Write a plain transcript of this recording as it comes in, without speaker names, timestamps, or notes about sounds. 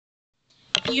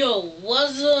Yo,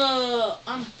 what's up?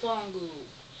 I'm Bongo,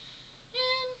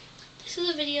 and this is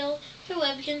a video for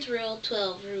webkinz Rule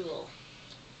 12 Rule,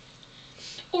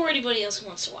 or anybody else who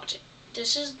wants to watch it.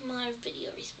 This is my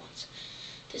video response.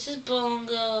 This is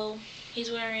Bongo.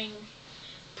 He's wearing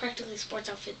practically sports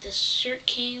outfit. This shirt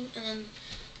came, and then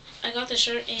I got the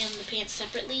shirt and the pants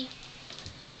separately.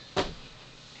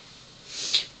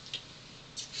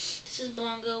 This is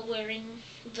Bongo wearing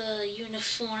the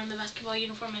uniform, the basketball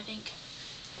uniform, I think.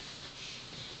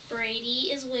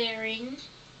 Brady is wearing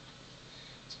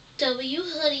W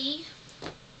hoodie.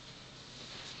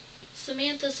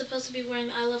 Samantha's supposed to be wearing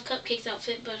the I Love Cupcakes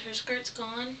outfit, but her skirt's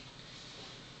gone.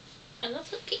 I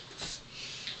love cupcakes.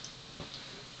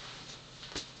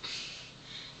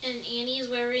 And Annie is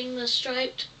wearing the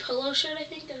striped polo shirt, I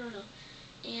think. I don't know.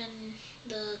 And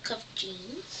the cuffed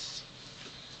jeans.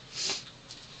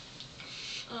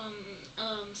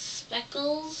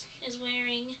 Speckles is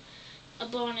wearing a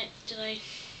bonnet that I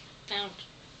found.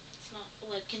 It's not a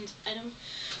webkinz item.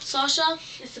 Sasha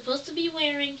is supposed to be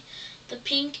wearing the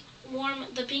pink and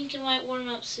white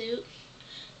warm-up suit,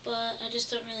 but I just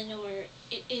don't really know where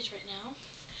it is right now.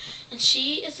 And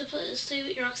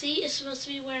Roxy is supposed to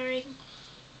be wearing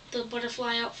the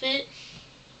butterfly outfit.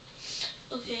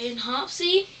 Okay, and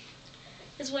Hopsy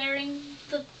is wearing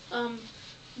the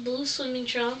blue swimming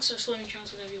trunks, whatever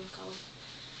you want to call them.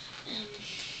 And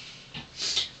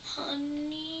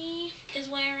Honey is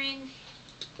wearing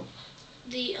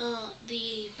the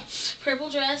purple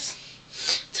dress.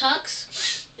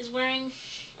 Tux is wearing,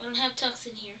 I don't have Tux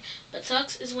in here, but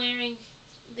Tux is wearing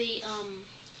the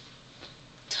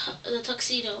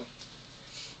tuxedo.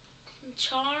 And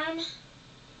Charm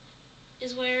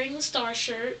is wearing the star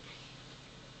shirt.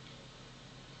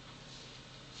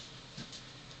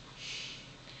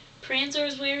 Prancer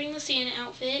is wearing the Santa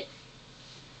outfit.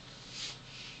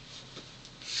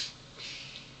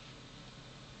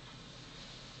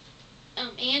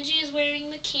 Angie is wearing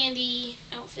the candy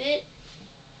outfit.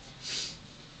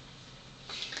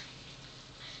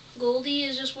 Goldie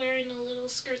is just wearing a little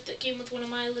skirt that came with one of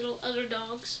my little other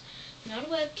dogs, not a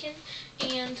webkin.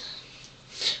 And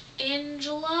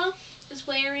Angela is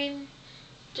wearing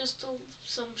just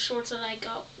some shorts that I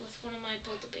got with one of my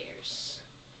Build-A-Bears.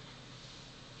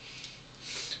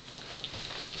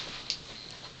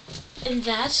 And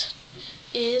that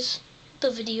is the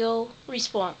video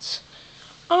response.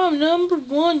 I'm number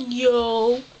 1,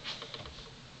 yo.